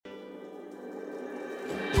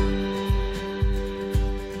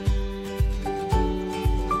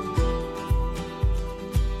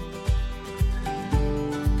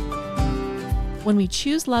When we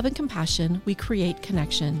choose love and compassion, we create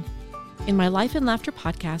connection. In my Life and Laughter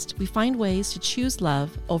podcast, we find ways to choose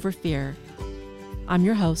love over fear. I'm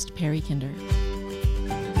your host, Perry Kinder.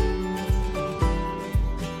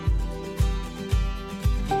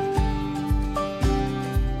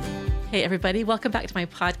 Hey everybody, welcome back to my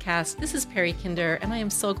podcast. This is Perry Kinder, and I am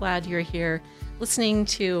so glad you're here listening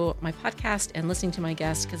to my podcast and listening to my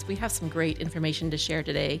guest because we have some great information to share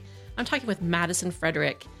today. I'm talking with Madison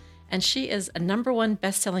Frederick, and she is a #1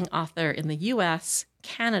 best-selling author in the US,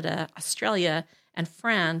 Canada, Australia, and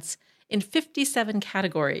France in 57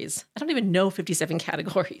 categories. I don't even know 57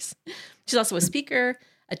 categories. She's also a speaker,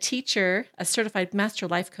 a teacher, a certified master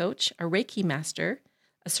life coach, a Reiki master,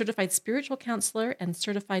 a certified spiritual counselor, and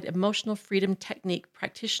certified emotional freedom technique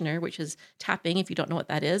practitioner, which is tapping. If you don't know what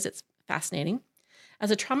that is, it's fascinating. As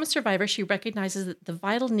a trauma survivor, she recognizes the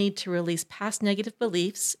vital need to release past negative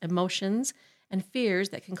beliefs, emotions, and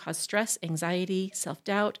fears that can cause stress, anxiety,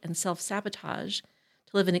 self-doubt, and self-sabotage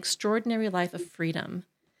to live an extraordinary life of freedom.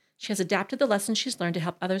 She has adapted the lessons she's learned to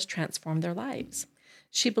help others transform their lives.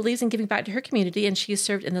 She believes in giving back to her community, and she has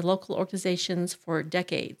served in the local organizations for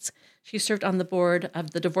decades. She served on the board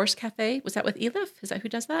of the Divorce Cafe. Was that with Elif? Is that who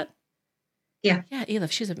does that? Yeah. Yeah,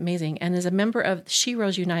 Elif. She's amazing. And is a member of She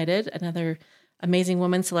Rose United, another amazing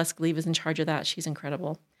woman. Celeste Gleave is in charge of that. She's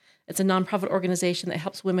incredible. It's a nonprofit organization that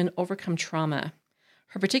helps women overcome trauma.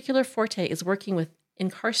 Her particular forte is working with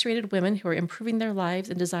incarcerated women who are improving their lives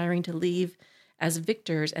and desiring to leave as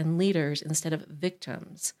victors and leaders instead of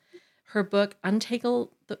victims. Her book,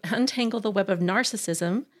 Untangle the Web of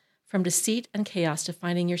Narcissism, From Deceit and Chaos to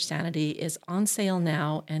Finding Your Sanity, is on sale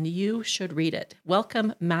now, and you should read it.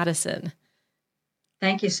 Welcome, Madison.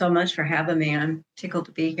 Thank you so much for having me. I'm tickled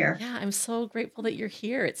to be here. Yeah, I'm so grateful that you're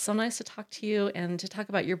here. It's so nice to talk to you and to talk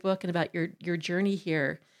about your book and about your journey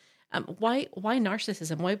here. Why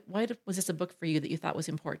narcissism? Why was this a book for you that you thought was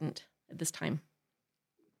important at this time?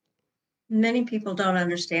 Many people don't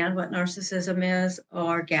understand what narcissism is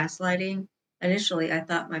or gaslighting. Initially, I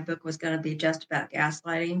thought my book was going to be just about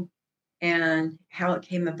gaslighting and how it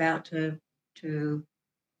came about to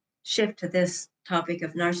shift to this topic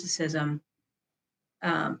of narcissism.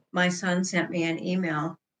 My son sent me an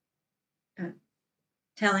email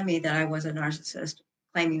telling me that I was a narcissist,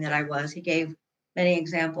 claiming that I was. He gave many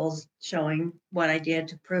examples showing what I did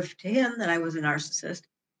to prove to him that I was a narcissist.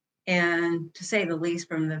 And to say the least,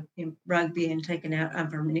 from the rug being taken out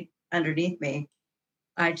from underneath me,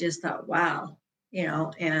 I just thought, wow,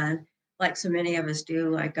 and like so many of us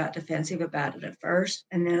do, I got defensive about it at first.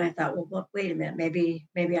 And then I thought, well, look, wait a minute, maybe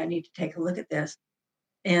I need to take a look at this.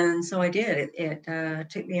 And so I did. It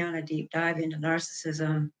took me on a deep dive into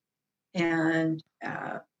narcissism. And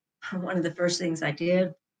one of the first things I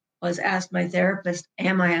did was ask my therapist,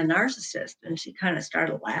 am I a narcissist? And she kind of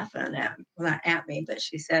started laughing not at me, but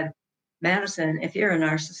she said, Madison, if you're a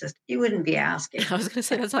narcissist, you wouldn't be asking. I was going to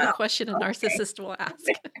say, that's not a question a narcissist will ask.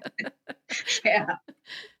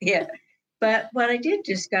 Yeah. But what I did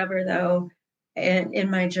discover, though,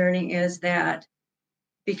 in my journey is that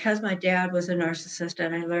because my dad was a narcissist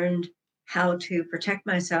and I learned how to protect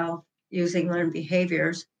myself using learned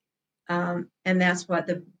behaviors, and that's what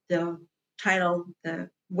the title,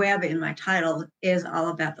 the web in my title is all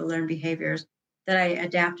about, the learned behaviors that I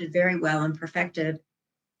adapted very well and perfected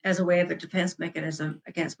as a way of a defense mechanism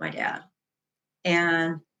against my dad.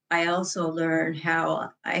 And I also learned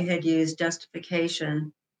how I had used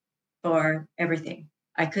justification for everything.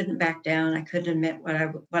 I couldn't back down. I couldn't admit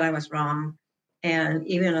what I was wrong. And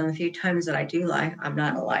even on the few times that I do lie, I'm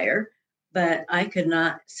not a liar, but I could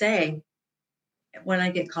not say, when I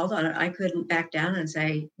get called on it, I couldn't back down and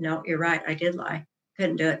say, no, you're right, I did lie.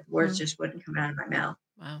 Couldn't do it. Words just wouldn't come out of my mouth.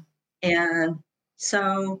 Wow. And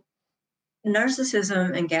so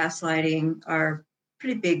narcissism and gaslighting are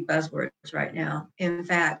pretty big buzzwords right now. In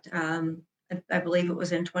fact, I believe it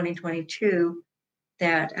was in 2022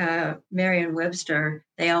 that Merriam-Webster,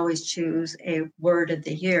 they always choose a word of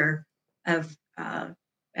the year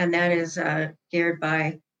and that is geared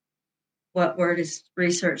by what word is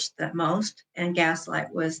researched the most, and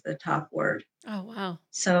gaslight was the top word. Oh, wow.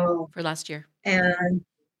 So for last year. And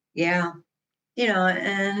yeah,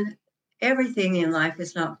 and everything in life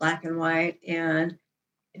is not black and white, and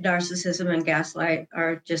narcissism and gaslight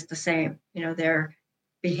are just the same. They're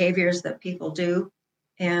behaviors that people do,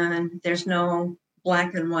 and there's no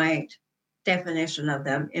black and white definition of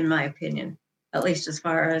them, in my opinion, at least as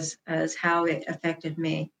far as how it affected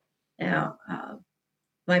me. Now,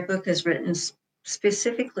 my book is written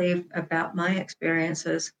specifically about my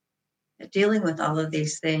experiences dealing with all of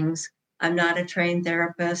these things. I'm not a trained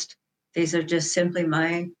therapist. These are just simply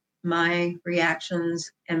my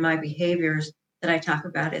reactions and my behaviors that I talk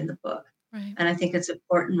about in the book. Right. And I think it's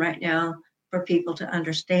important right now for people to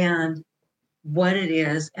understand what it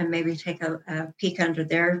is and maybe take a peek under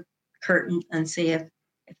their curtain and see if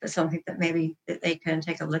it's something that maybe that they can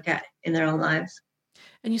take a look at in their own lives.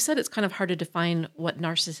 And you said it's kind of hard to define what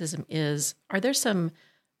narcissism is. Are there some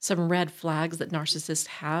red flags that narcissists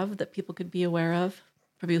have that people could be aware of?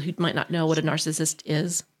 For people who might not know what a narcissist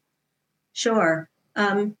is. Sure.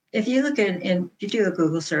 If you look if you do a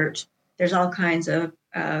Google search, there's all kinds of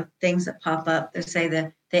things that pop up that say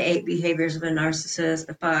the 8 behaviors of a narcissist,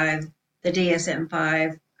 the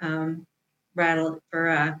DSM-5, rattled for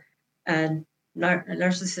a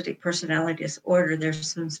narcissistic personality disorder. There's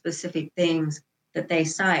some specific things that they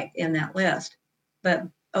cite in that list. But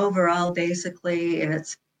overall, basically,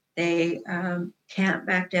 it's they can't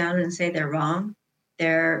back down and say they're wrong.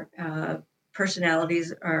 Their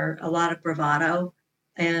personalities are a lot of bravado.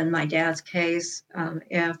 In my dad's case,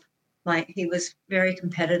 he was very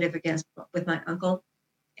competitive with my uncle,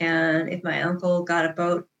 and if my uncle got a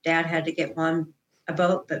boat, Dad had to get a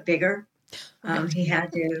boat but bigger. Right. He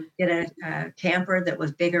had to get a camper that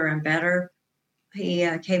was bigger and better. He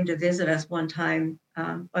came to visit us one time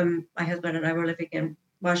when my husband and I were living in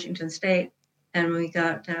Washington State, and we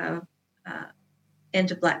got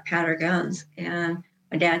into black powder guns. And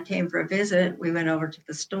my dad came for a visit. We went over to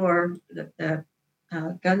the store, the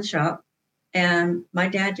gun shop, and my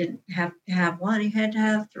dad didn't have to have one; he had to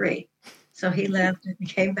have 3. So he left and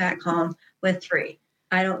came back home with 3.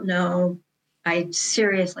 I don't know. I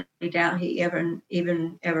seriously doubt he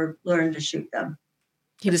even ever learned to shoot them.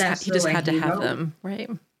 He But just that's the way had to he have wrote. them, right?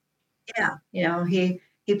 Yeah, he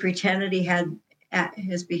pretended he had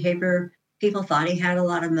his behavior. People thought he had a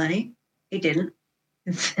lot of money. He didn't.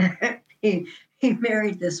 he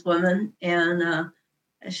married this woman, and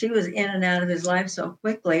she was in and out of his life so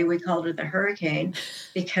quickly. We called her the Hurricane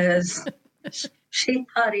because she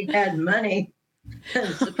thought he had money.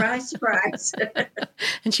 Surprise, surprise.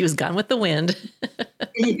 And she was gone with the wind.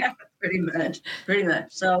 Yeah, pretty much.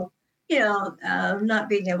 So, not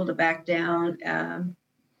being able to back down,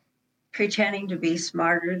 pretending to be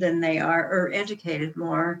smarter than they are or educated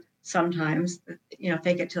more sometimes,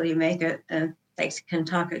 fake it till you make it, and they can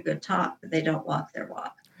talk a good talk, but they don't walk their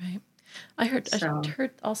walk. Right. I heard So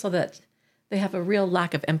also that they have a real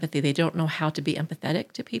lack of empathy. They don't know how to be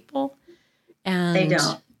empathetic to people. And they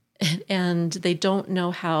don't. And they don't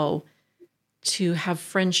know how to have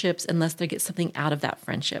friendships unless they get something out of that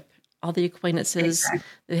friendship. All the acquaintances, Exactly.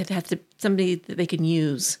 they have to somebody that they can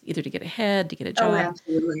use either to get ahead, to get a job. Oh,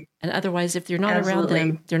 absolutely. And otherwise, if you're not around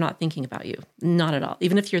them, they're not thinking about you. Not at all.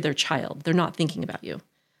 Even if you're their child, they're not thinking about you.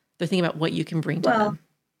 They're thinking about what you can bring to them.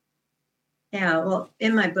 Yeah, well,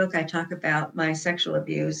 in my book, I talk about my sexual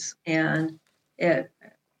abuse, and that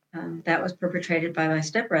was perpetrated by my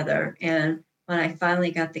stepbrother. And when I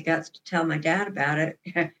finally got the guts to tell my dad about it,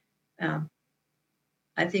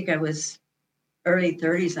 I think I was early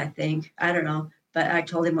 30s, I think. I don't know. But I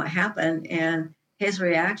told him what happened, and his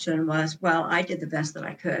reaction was, well, I did the best that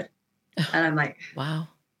I could. And I'm like, wow.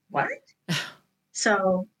 What?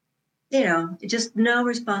 So, just no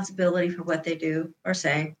responsibility for what they do or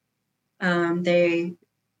say. He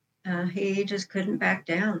just couldn't back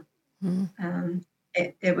down. Mm-hmm.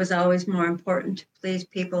 It was always more important to please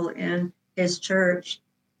people in his church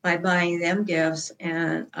by buying them gifts,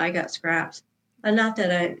 and I got scraps. And not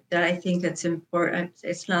that I think it's important.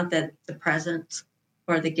 It's not that the presents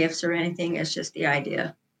or the gifts or anything. It's just the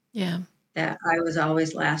idea. Yeah. That I was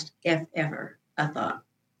always last, if ever, a thought.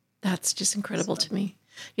 That's just incredible to me.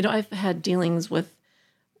 I've had dealings with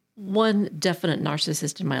one definite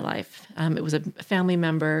narcissist in my life. It was a family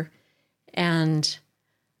member, and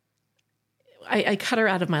I cut her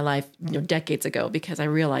out of my life, decades ago because I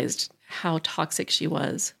realized how toxic she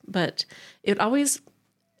was. But it always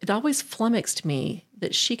flummoxed me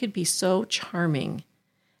that she could be so charming,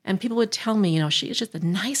 and people would tell me, she is just the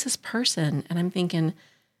nicest person, and I'm thinking,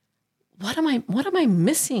 what am I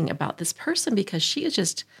missing about this person? Because she is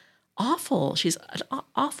just awful. She's an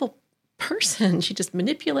awful person. She just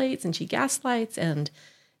manipulates and she gaslights and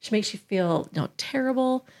she makes you feel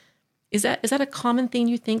terrible. Is that a common thing,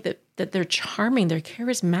 you think, that they're charming, they're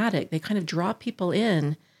charismatic, they kind of draw people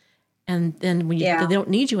in, and then when they don't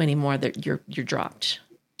need you anymore, that you're dropped?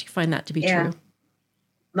 Do you find that to be true?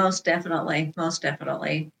 Most definitely.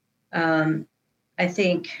 I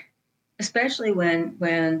think, especially when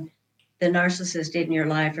the narcissist in your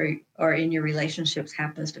life or in your relationships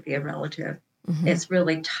happens to be a relative, mm-hmm. It's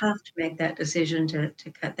really tough to make that decision to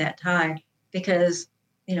cut that tie because,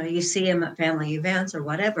 you see them at family events or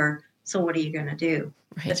whatever. So what are you going to do?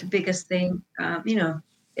 Right. But the biggest thing,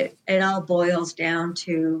 it all boils down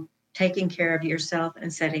to taking care of yourself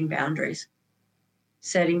and setting boundaries,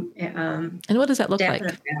 setting And what does that look like?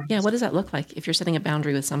 definite Yeah, boundaries. what does that look like if you're setting a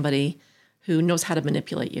boundary with somebody who knows how to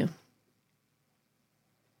manipulate you?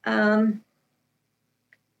 Um,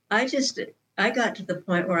 I got to the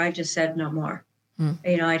point where I just said no more. Hmm.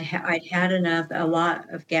 I'd had enough, a lot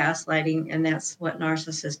of gaslighting, and that's what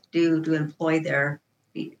narcissists do to employ their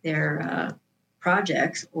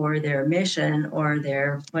projects or their mission or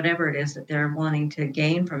their whatever it is that they're wanting to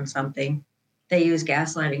gain from something. They use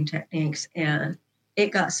gaslighting techniques, and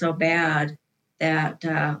it got so bad that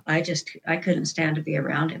I couldn't stand to be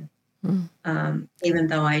around him. Even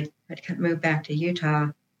though I had moved back to Utah,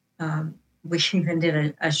 we even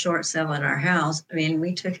did a short sale in our house. I mean,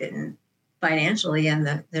 we took it financially in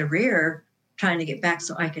the rear, trying to get back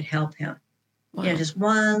so I could help him. Wow. Just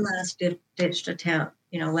one last ditched attempt.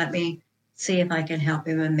 Let me see if I can help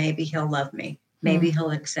him, and maybe he'll love me. Maybe he'll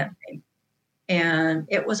accept me. And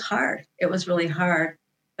it was hard. It was really hard.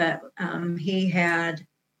 But he had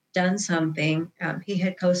done something. He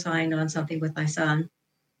had co-signed on something with my son,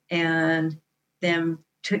 and then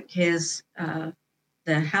took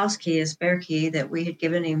the house key, a spare key that we had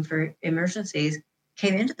given him for emergencies,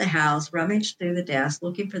 came into the house, rummaged through the desk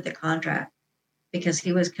looking for the contract because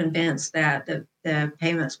he was convinced that the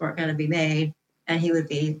payments weren't going to be made and he would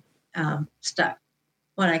be stuck.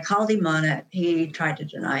 When I called him on it, he tried to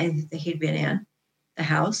deny that he'd been in the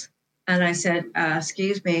house. And I said,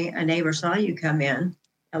 excuse me, a neighbor saw you come in.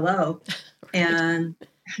 Hello. Right. And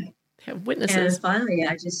Have witnesses. and finally,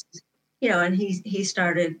 I just, and he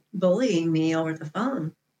started bullying me over the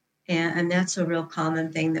phone. And that's a real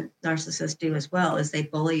common thing that narcissists do as well, is they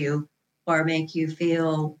bully you or make you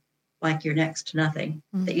feel like you're next to nothing,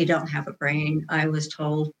 that you don't have a brain. I was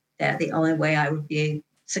told that the only way I would be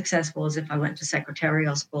successful is if I went to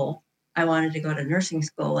secretarial school. I wanted to go to nursing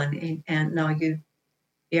school, and no,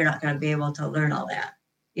 you're not going to be able to learn all that.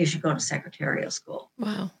 You should go to secretarial school.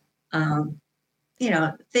 Wow.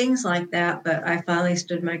 Things like that. But I finally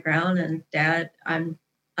stood my ground, and Dad, I'm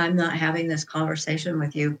not having this conversation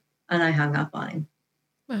with you. And I hung up on him.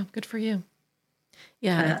 Wow, good for you.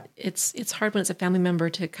 Yeah, it's hard when it's a family member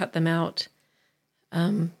to cut them out,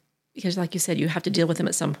 because, like you said, you have to deal with them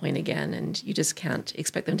at some point again, and you just can't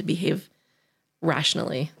expect them to behave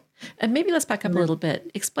rationally. And maybe let's back up a little bit.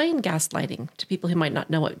 Explain gaslighting to people who might not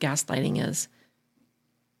know what gaslighting is.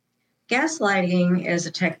 Gaslighting is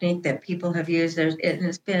a technique that people have used. It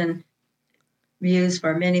has been used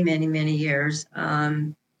for many, many, many years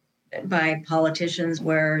by politicians,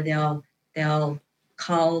 where they'll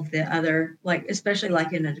call the other, like especially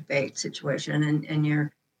like in a debate situation, and you're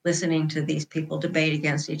listening to these people debate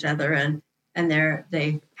against each other, and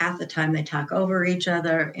they half the time they talk over each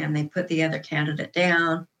other and they put the other candidate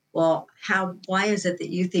down. Well, why is it that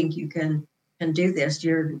you think you can do this?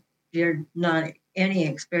 You're not any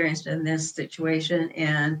experienced in this situation,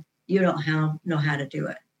 and you don't know how to do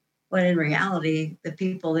it. When in reality, the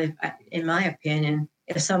people, in my opinion,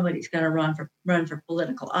 if somebody's going to run for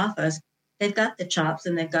political office, they've got the chops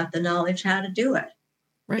and they've got the knowledge how to do it.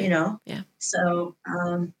 Right. Yeah. So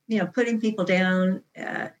putting people down,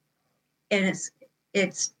 and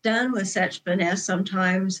it's done with such finesse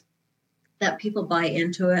sometimes that people buy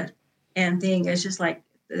into it and think it's just like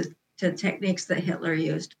the techniques that Hitler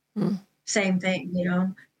used. Same thing,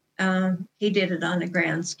 he did it on a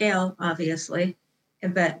grand scale, obviously,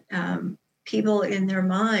 but people in their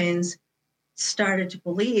minds started to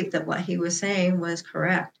believe that what he was saying was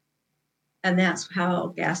correct. And that's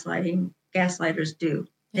how gaslighters do.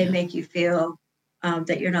 They make you feel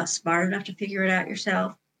that you're not smart enough to figure it out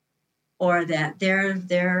yourself, or that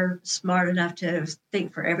they're smart enough to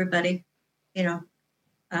think for everybody,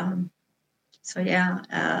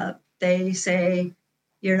 they say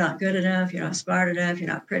you're not good enough, you're not smart enough, you're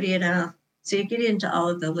not pretty enough. So you get into all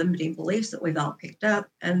of the limiting beliefs that we've all picked up.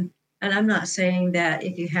 And I'm not saying that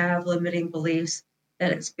if you have limiting beliefs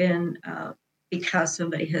that it's been because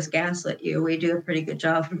somebody has gaslit you. We do a pretty good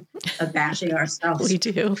job of bashing ourselves. We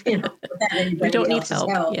do. We don't need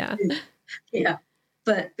help. Yeah.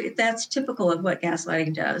 But that's typical of what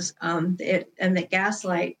gaslighting does.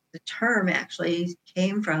 The term actually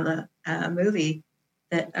came from a movie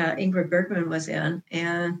that Ingrid Bergman was in,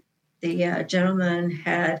 and the gentleman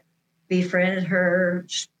had befriended her,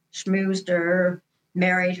 schmoozed her,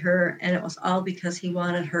 married her, and it was all because he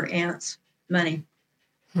wanted her aunt's money.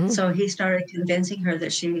 So he started convincing her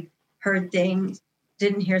that she heard things,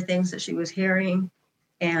 didn't hear things that she was hearing,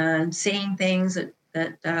 and seeing things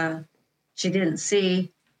that she didn't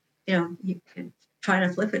see. You could try to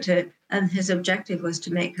flip it to, and his objective was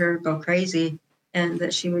to make her go crazy, and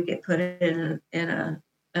that she would get put in a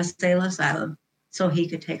insane asylum. so he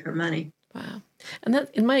could take her money. Wow. And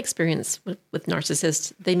that, in my experience with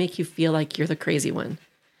narcissists, they make you feel like you're the crazy one.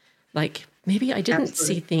 Like, maybe I didn't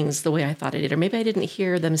Absolutely. see things the way I thought I did, or maybe I didn't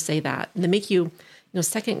hear them say that. And they make you,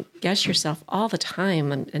 second guess yourself all the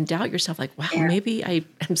time and doubt yourself. Like, wow, Yeah. maybe I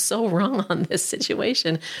am so wrong on this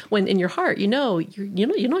situation. When in your heart,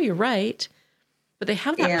 you're right, but they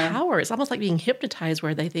have that Yeah. power. It's almost like being hypnotized,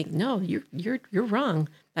 where they think, no, you're wrong.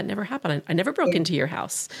 That never happened. I never broke into your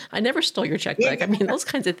house. I never stole your checkbook. Yeah. I mean, those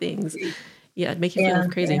kinds of things. Yeah, make you feel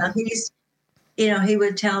crazy. Yeah. He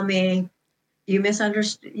would tell me, you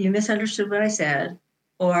misunderstood what I said,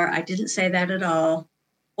 or I didn't say that at all,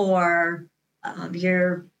 or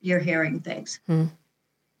you're hearing things. And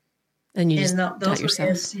you just doubt those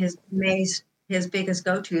yourself. were his biggest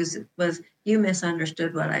go-tos was, you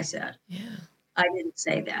misunderstood what I said. Yeah. I didn't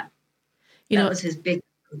say that. That was his big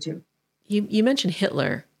go-to. You mentioned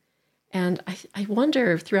Hitler, and I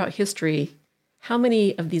wonder throughout history how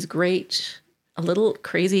many of these great, a little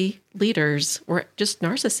crazy leaders were just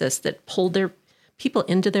narcissists that pulled their people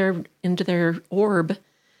into their orb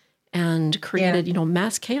and created,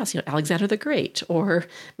 mass chaos. Alexander the Great, or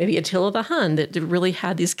maybe Attila the Hun, that really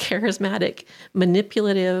had these charismatic,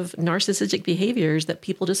 manipulative, narcissistic behaviors that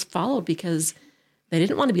people just followed because they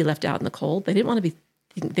didn't want to be left out in the cold. They didn't want to be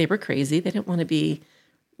think they were crazy. They didn't want to be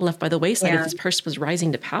left by the wayside if this person was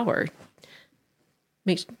rising to power.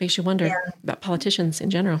 Makes you wonder about politicians in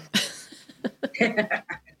general.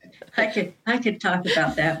 I could talk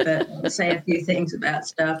about that, but I'll say a few things about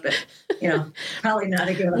stuff, but probably not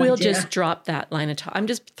a good idea. We'll just drop that line of talk. I'm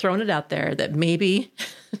just throwing it out there that maybe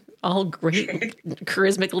all great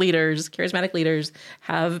charismatic leaders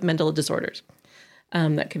have mental disorders.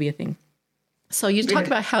 That could be a thing. So you talked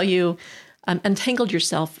about how you untangled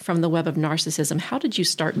yourself from the web of narcissism. How did you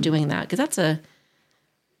start doing that? Because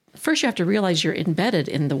first you have to realize you're embedded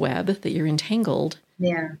in the web, that you're entangled.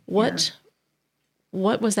 Yeah.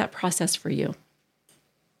 What was that process for you?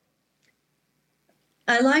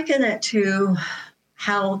 I liken it to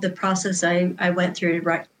how the process I went through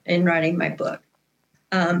in writing my book.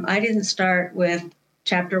 I didn't start with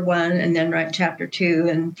chapter 1 and then write chapter 2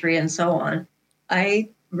 and 3 and so on. I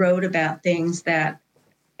wrote about things that,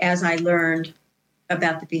 as I learned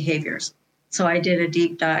about the behaviors. So I did a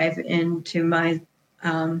deep dive into my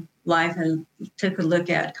life and took a look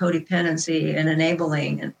at codependency and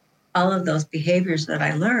enabling and all of those behaviors that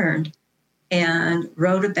I learned, and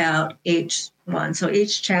wrote about each one. So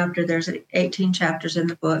each chapter, there's 18 chapters in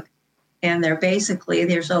the book, and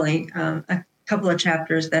there's only a couple of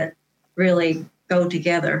chapters that really go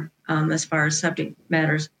together as far as subject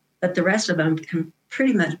matters, but the rest of them can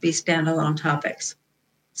pretty much be standalone topics.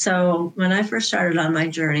 So when I first started on my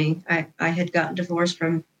journey, I had gotten divorced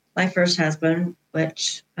from my first husband,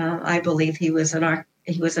 which I believe he was an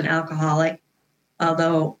alcoholic.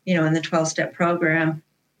 Although, in the 12-step program,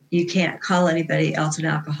 you can't call anybody else an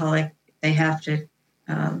alcoholic. They have to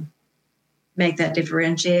make that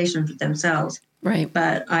differentiation for themselves. Right.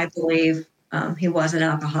 But I believe he was an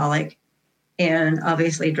alcoholic and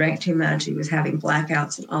obviously drank too much. He was having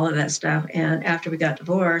blackouts and all of that stuff. And after we got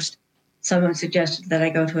divorced, someone suggested that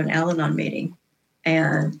I go to an Al-Anon meeting.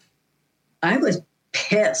 And I was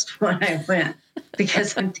pissed when I went,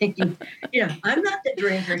 because I'm thinking, I'm not the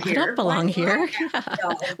drinker here. I don't belong here.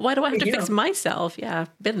 Why do I have to fix myself? Yeah,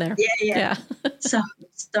 been there. Yeah. So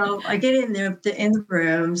I get in there in the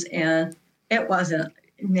rooms, and it wasn't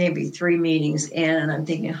maybe 3 meetings in, and I'm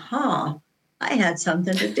thinking, I had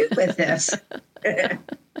something to do with this.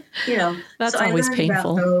 That's so always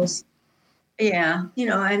painful. Those, and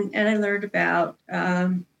I learned about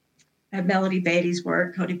Melody Beatty's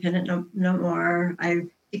work, Codependent No More. I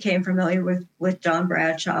became familiar with John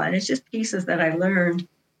Bradshaw, and it's just pieces that I learned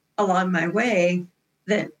along my way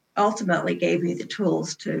that ultimately gave me the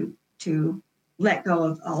tools to let go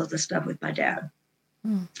of all of the stuff with my dad.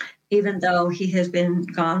 Even though he has been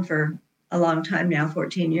gone for a long time now,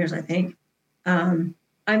 14 years, I think,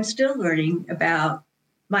 I'm still learning about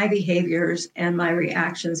my behaviors and my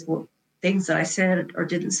reactions, things that I said or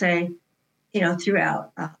didn't say,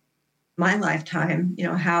 throughout my lifetime,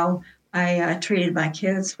 how I treated my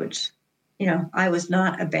kids, which, I was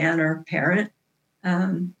not a banner parent.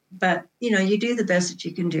 But, you do the best that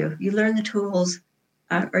you can do. You learn the tools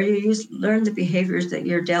or you learn the behaviors that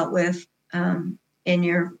you're dealt with in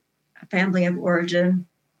your family of origin.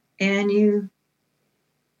 And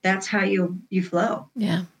that's how you flow.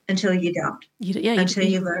 Yeah. Until you don't. Until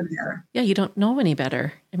you learn better. Yeah, you don't know any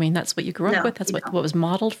better. I mean, that's what you grew up with. That's what was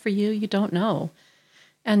modeled for you. You don't know.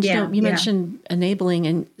 And you mentioned enabling,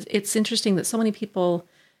 and it's interesting that so many people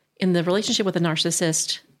in the relationship with a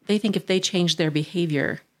narcissist, they think if they change their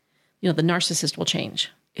behavior, the narcissist will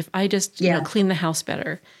change. If I just Yeah. clean the house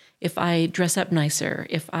better, if I dress up nicer,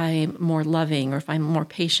 if I'm more loving, or if I'm more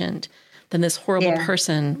patient, then this horrible Yeah.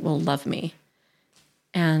 person will love me.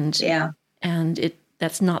 And Yeah.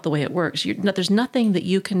 that's not the way it works. There's nothing that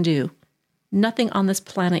you can do, nothing on this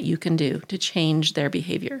planet you can do to change their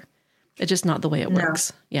behavior. It's just not the way it No.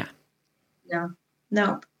 works. Yeah. No.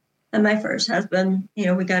 No. And my first husband,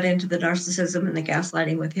 we got into the narcissism and the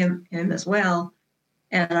gaslighting with him as well.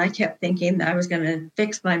 And I kept thinking that I was going to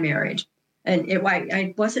fix my marriage. And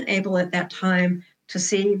I wasn't able at that time to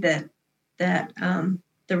see that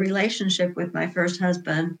the relationship with my first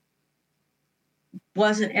husband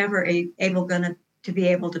wasn't ever able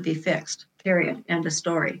to be fixed, period, end of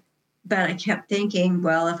story. But I kept thinking,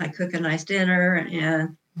 well, if I cook a nice dinner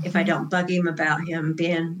and if I don't bug him about him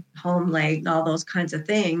being home late and all those kinds of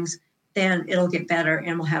things, then it'll get better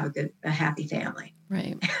and we'll have a happy family.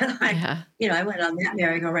 Right. I went on that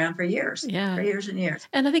merry-go-round for years. Yeah. For years and years.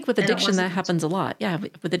 And I think with addiction, that happens a lot. Yeah.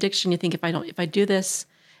 With addiction, you think if I do this,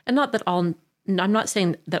 and I'm not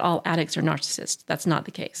saying that all addicts are narcissists. That's not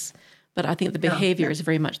the case. But I think the behavior is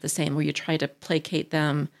very much the same, where you try to placate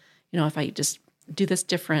them. If I just do this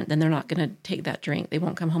different, then they're not going to take that drink. They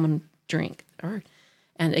won't come home and drink.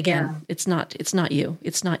 And again, it's not you.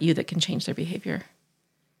 It's not you that can change their behavior.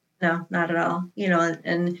 No, not at all.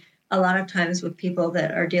 And a lot of times with people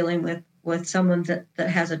that are dealing with someone that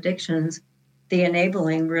has addictions, the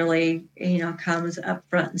enabling really, comes up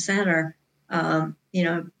front and center. Let's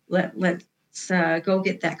go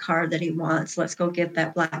get that car that he wants. Let's go get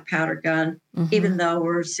that black powder gun, even though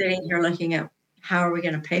we're sitting here looking at how are we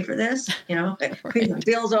going to pay for this? Right.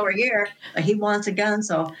 Bill's over here, but he wants a gun,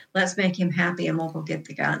 so let's make him happy and we'll go get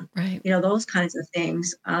the gun. Right. Those kinds of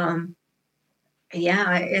things.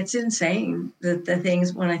 It's insane, the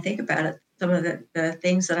things, when I think about it, some of the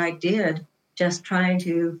things that I did just trying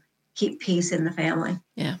to keep peace in the family.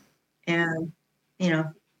 Yeah. And,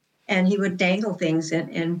 and he would dangle things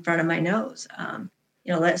in front of my nose.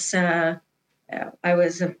 I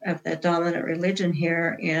was of the dominant religion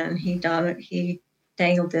here, and he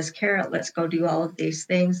dangled this carrot. Let's go do all of these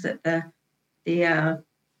things that the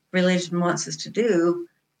religion wants us to do.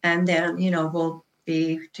 And then, we'll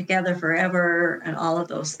be together forever and all of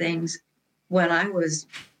those things. When I was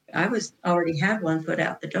already had one foot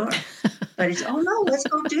out the door, but he's, oh no, let's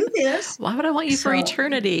go do this. Why would I want you for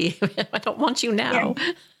eternity? I don't want you now.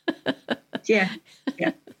 Yeah.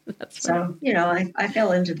 That's so, I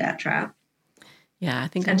fell into that trap. Yeah, I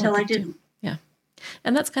think until I didn't. Yeah.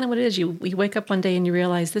 And that's kind of what it is. You wake up one day and you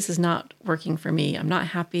realize this is not working for me. I'm not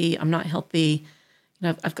happy. I'm not healthy.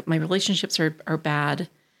 I've got, my relationships are bad.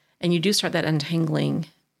 And you do start that untangling.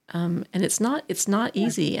 And it's not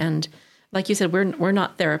easy. And like you said, we're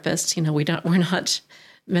not therapists, we're not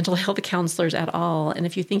mental health counselors at all. And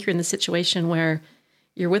if you think you're in the situation where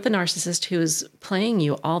you're with a narcissist who's playing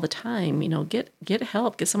you all the time, get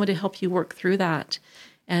help, get someone to help you work through that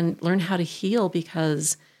and learn how to heal,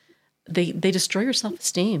 because they destroy your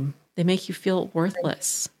self-esteem. They make you feel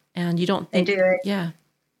worthless, and you don't think. They do it. Yeah.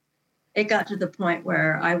 It got to the point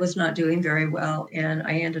where I was not doing very well, and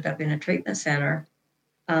I ended up in a treatment center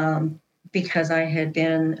because I had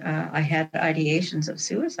ideations of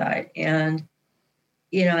suicide. And,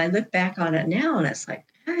 I look back on it now and it's like,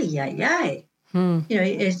 ay.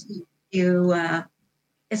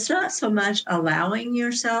 It's not so much allowing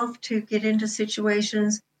yourself to get into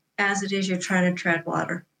situations as it is you're trying to tread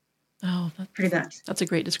water. Oh, pretty much. That's a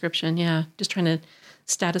great description. Yeah. Just trying to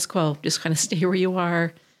status quo, just kind of stay where you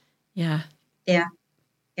are. Yeah. Yeah.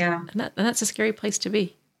 Yeah. And that's a scary place to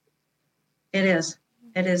be. It is.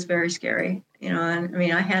 It is very scary.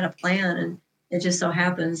 I had a plan, and it just so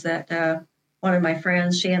happens that one of my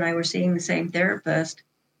friends, she and I were seeing the same therapist,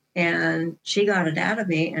 and she got it out of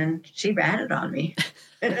me and she ratted on me.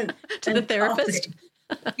 To the therapist?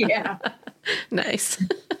 Yeah. Nice.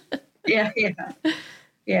 Yeah.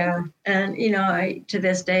 And, to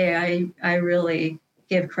this day, I really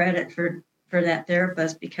give credit for that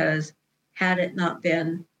therapist, because had it not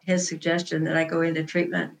been his suggestion that I go into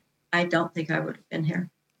treatment, I don't think I would have been here.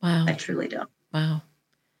 Wow. I truly don't. Wow.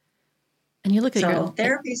 And you look at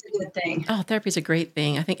therapy is a good thing. Oh, therapy is a great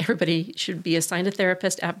thing. I think everybody should be assigned a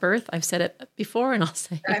therapist at birth. I've said it before, and I'll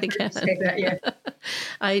say it again. Say that, yeah.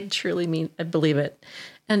 I believe it.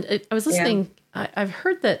 And I was listening. Yeah. I've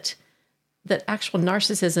heard that actual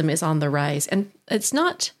narcissism is on the rise, and it's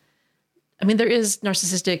not. There is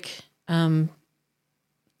narcissistic.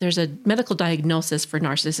 There's a medical diagnosis for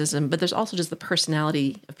narcissism, but there's also just the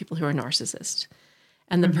personality of people who are narcissists.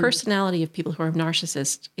 And the personality of people who are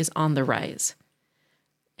narcissists is on the rise.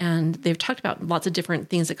 And they've talked about lots of different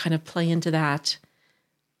things that kind of play into that.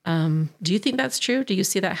 Do you think that's true? Do you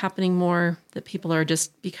see that happening more, that people are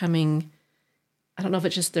just becoming, I don't know if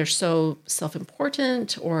it's just they're so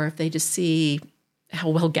self-important, or if they just see how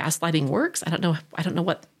well gaslighting works. I don't know. I don't know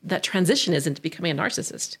what that transition is into becoming a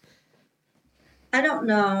narcissist. I don't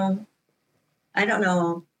know. I don't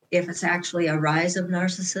know if it's actually a rise of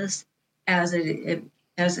narcissists as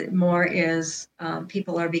it more is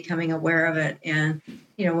people are becoming aware of it, and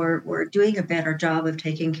we're doing a better job of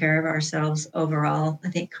taking care of ourselves overall. I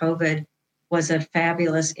think COVID was a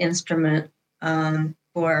fabulous instrument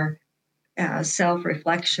for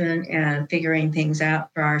self-reflection and figuring things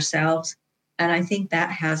out for ourselves. And I think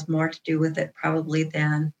that has more to do with it probably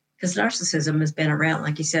than, because narcissism has been around,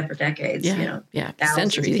 like you said, for decades, Yeah. thousands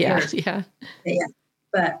Centuries. of years. Yeah. Yeah.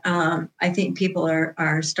 But I think people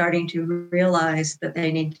are starting to realize that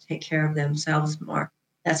they need to take care of themselves more.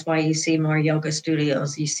 That's why you see more yoga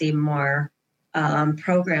studios, you see more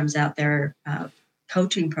programs out there,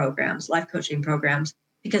 coaching programs, life coaching programs,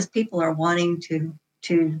 because people are wanting to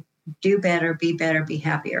do better, be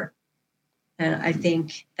happier. And I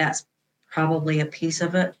think that's probably a piece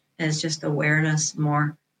of it, is just awareness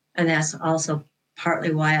more. And that's also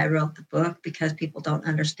partly why I wrote the book, because people don't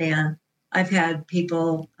understand. I've had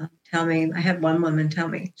people tell me, I had one woman tell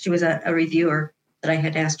me, she was a reviewer that I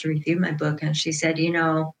had asked to review my book. And she said,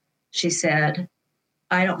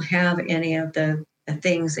 I don't have any of the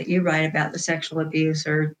things that you write about, the sexual abuse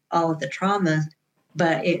or all of the traumas,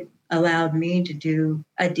 but it allowed me to do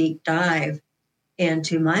a deep dive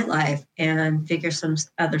into my life and figure some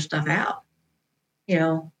other stuff out, you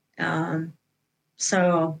know.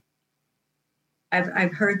 So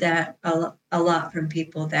I've heard that a lot from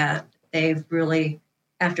people, that they've really,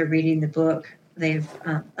 after reading the book, they've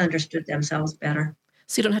understood themselves better.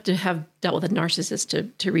 So you don't have to have dealt with a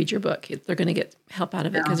narcissist to read your book. They're going to get help out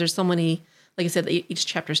of it, because there's so many, like I said, each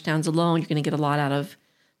chapter stands alone. You're going to get a lot out of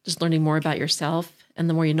just learning more about yourself. And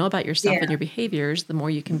the more you know about yourself and your behaviors, the more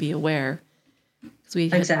you can be aware.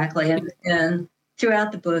 Exactly. And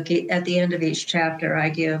throughout the book, at the end of each chapter, I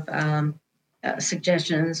give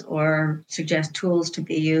suggestions or suggest tools to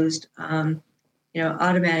be used.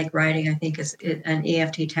 Automatic writing, I think, and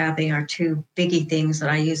EFT tapping are two biggie things that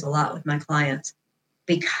I use a lot with my clients,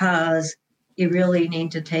 because you really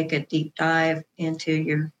need to take a deep dive into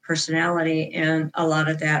your personality. And a lot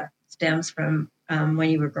of that stems from when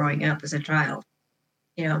you were growing up as a child.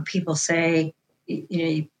 People say,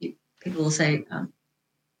 people will say,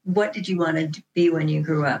 what did you want to be when you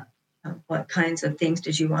grew up? What kinds of things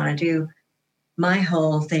did you want to do? My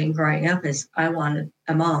whole thing growing up is I wanted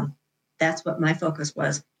a mom. That's what my focus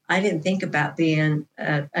was. I didn't think about being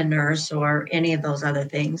a nurse or any of those other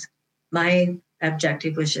things. My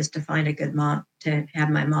objective was just to find a good mom, to have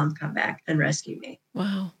my mom come back and rescue me.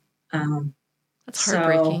 Wow. That's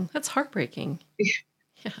heartbreaking. So, that's heartbreaking.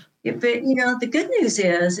 Yeah. But, the good news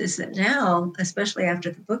is that now, especially after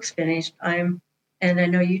the book's finished, and I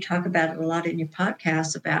know you talk about it a lot in your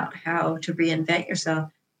podcast about how to reinvent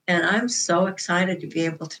yourself. And I'm so excited to be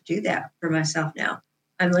able to do that for myself now.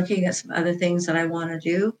 I'm looking at some other things that I want to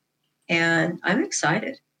do, and I'm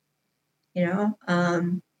excited.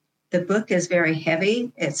 The book is very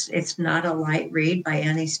heavy. It's not a light read by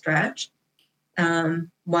any stretch.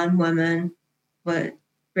 One woman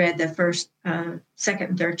read the first, second,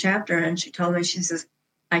 and third chapter, and she told me, she says,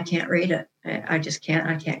 I can't read it. I just can't.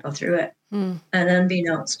 I can't go through it. And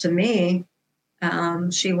unbeknownst to me,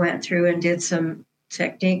 she went through and did some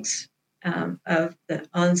techniques on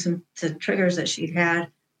some the triggers that she'd had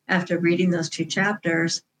after reading those two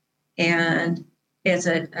chapters, and it's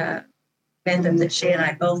a method that she and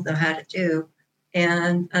I both know how to do.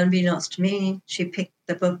 And unbeknownst to me, she picked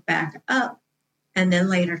the book back up, and then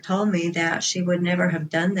later told me that she would never have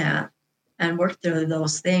done that and worked through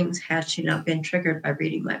those things had she not been triggered by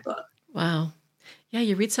reading my book. Wow. Yeah,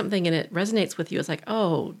 you read something and it resonates with you. It's like,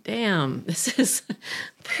 oh, damn, this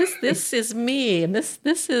is me, and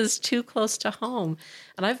this is too close to home.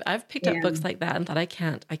 And I've picked up books like that and thought, I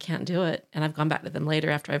can't do it. And I've gone back to them later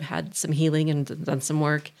after I've had some healing and done some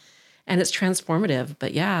work, and it's transformative.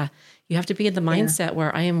 But yeah, you have to be in the mindset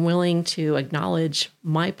where I am willing to acknowledge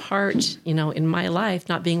my part, in my life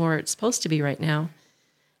not being where it's supposed to be right now,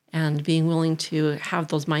 and being willing to have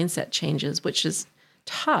those mindset changes, which is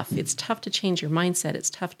tough. It's tough to change your mindset. It's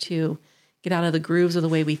tough to get out of the grooves of the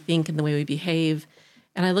way we think and the way we behave.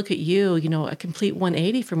 And I look at you, a complete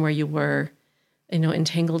 180 from where you were,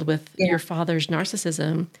 entangled with your father's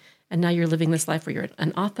narcissism. And now you're living this life where you're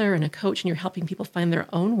an author and a coach, and you're helping people find their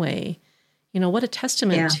own way. What a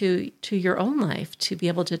testament to your own life, to be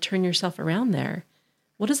able to turn yourself around there.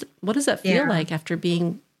 What does that feel like after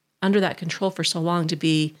being under that control for so long, to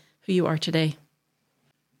be who you are today?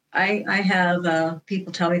 I have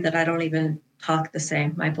people tell me that I don't even talk the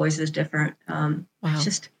same. My voice is different. Wow.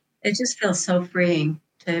 It just feels so freeing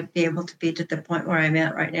to be able to be to the point where I'm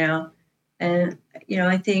at right now. And,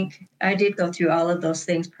 I think I did go through all of those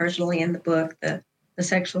things personally in the book, the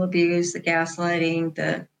sexual abuse, the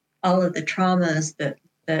gaslighting, all of the traumas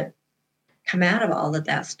that come out of all of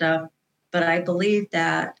that stuff. But I believe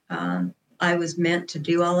that I was meant to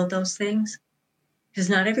do all of those things, because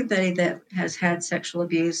not everybody that has had sexual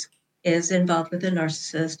abuse is involved with a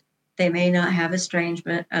narcissist. They may not have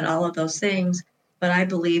estrangement and all of those things, but I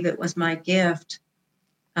believe it was my gift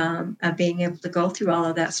of being able to go through all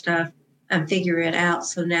of that stuff and figure it out.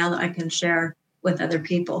 So now that I can share with other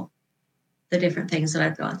people the different things that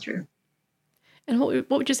I've gone through. And what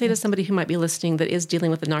would you say to somebody who might be listening that is dealing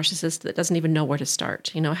with a narcissist that doesn't even know where to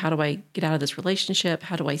start? How do I get out of this relationship?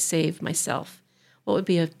 How do I save myself? What would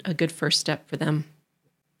be a good first step for them?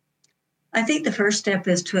 I think the first step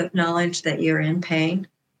is to acknowledge that you're in pain.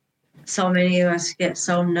 So many of us get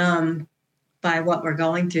so numb by what we're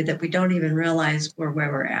going through that we don't even realize where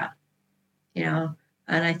we're at, And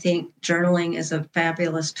I think journaling is a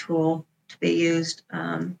fabulous tool to be used.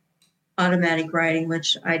 Automatic writing,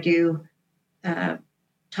 which I do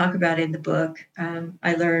talk about in the book.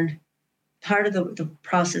 I learned part of the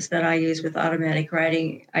process that I use with automatic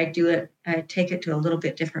writing. I take it to a little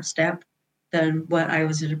bit different step than what I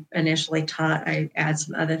was initially taught. I add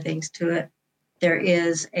some other things to it. There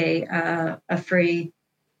is a free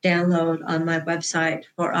download on my website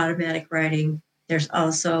for automatic writing. There's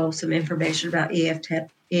also some information about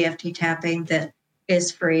EFT tapping that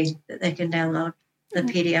is free that they can download the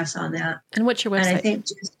PDFs on that. And what's your website? And I think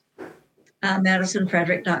just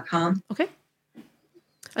MadisonFrederick.com. Okay.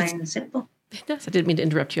 Plain and simple. Yes, I didn't mean to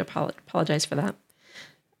interrupt you. Apologize for that.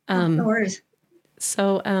 No worries.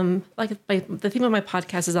 So, the theme of my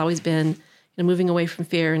podcast has always been, moving away from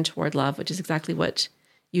fear and toward love, which is exactly what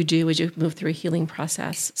you do as you move through a healing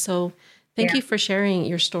process. So, thank you for sharing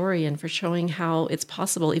your story and for showing how it's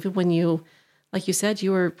possible, even when you, like you said,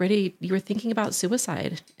 you were thinking about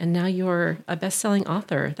suicide, and now you're a best-selling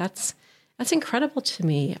author. That's incredible to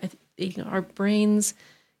me. Our brains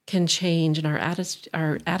can change, and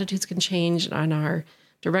our attitudes can change, and our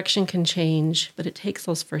direction can change, but it takes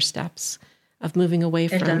those first steps of moving away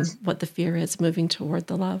from what the fear is, moving toward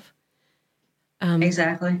the love.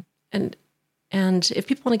 Exactly. And if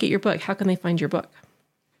people want to get your book, how can they find your book?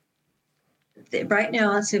 Right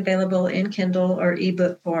now, it's available in Kindle or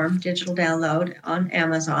ebook form, digital download on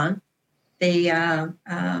Amazon. The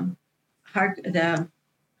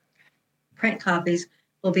print copies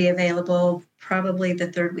will be available probably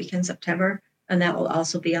the third week in September, and that will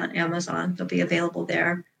also be on Amazon. They'll be available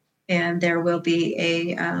there, and there will be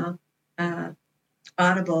a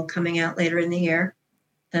Audible coming out later in the year.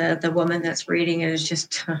 The woman that's reading it is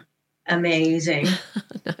just amazing.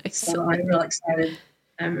 Nice. So I'm real excited.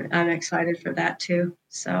 I'm excited for that too.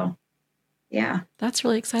 So, yeah. That's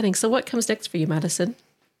really exciting. So what comes next for you, Madison?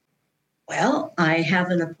 Well, I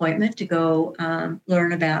have an appointment to go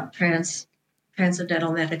learn about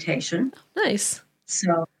transcendental meditation. Oh, nice.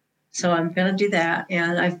 So I'm going to do that.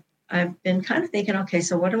 And I've been kind of thinking, okay,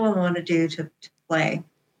 so what do I want to do to play?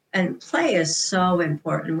 And play is so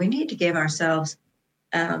important. We need to give ourselves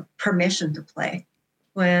permission to play.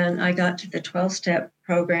 When I got to the 12-step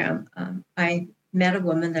program, I met a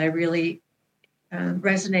woman that I really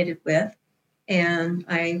resonated with, and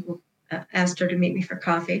I asked her to meet me for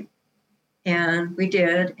coffee, and we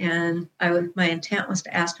did. And my intent was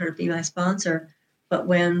to ask her to be my sponsor, but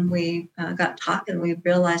when we got talking, we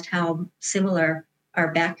realized how similar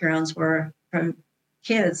our backgrounds were from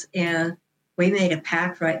kids, and we made a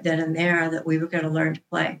pact right then and there that we were going to learn to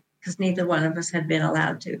play, because neither one of us had been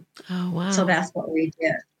allowed to. Oh, wow. So that's what we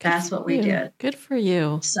did. We did. Good for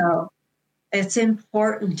you. So it's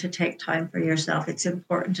important to take time for yourself. It's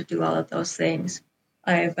important to do all of those things.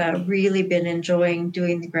 I've really been enjoying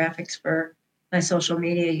doing the graphics for my social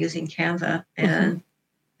media using Canva, and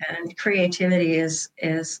creativity is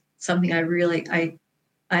something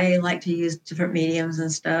I like to use different mediums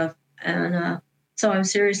and stuff. And so I'm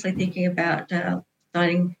seriously thinking about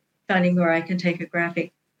finding where I can take a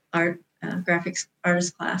graphics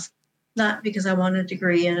artist class. Not because I want a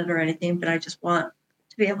degree in it or anything, but I just want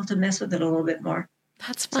to be able to mess with it a little bit more.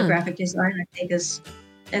 That's fun. So graphic design, I think, is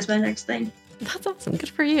my next thing. That's awesome. Good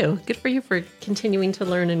for you. Good for you for continuing to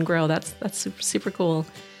learn and grow. That's super, super cool.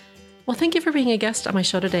 Well, thank you for being a guest on my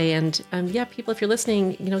show today. And people, if you're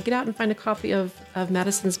listening, get out and find a copy of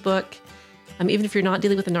Madison's book. Even if you're not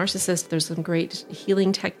dealing with a narcissist, there's some great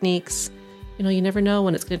healing techniques. You never know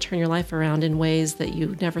when it's going to turn your life around in ways that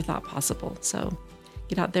you never thought possible. So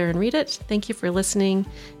Get out there and read it. Thank you for listening.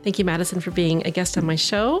 Thank you, Madison, for being a guest on my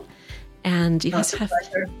show. And you guys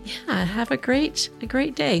have a great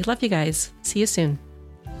day. Love you guys. See you soon.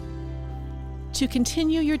 To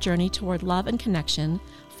continue your journey toward love and connection,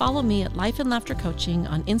 follow me at Life and Laughter Coaching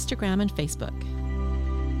on Instagram and Facebook.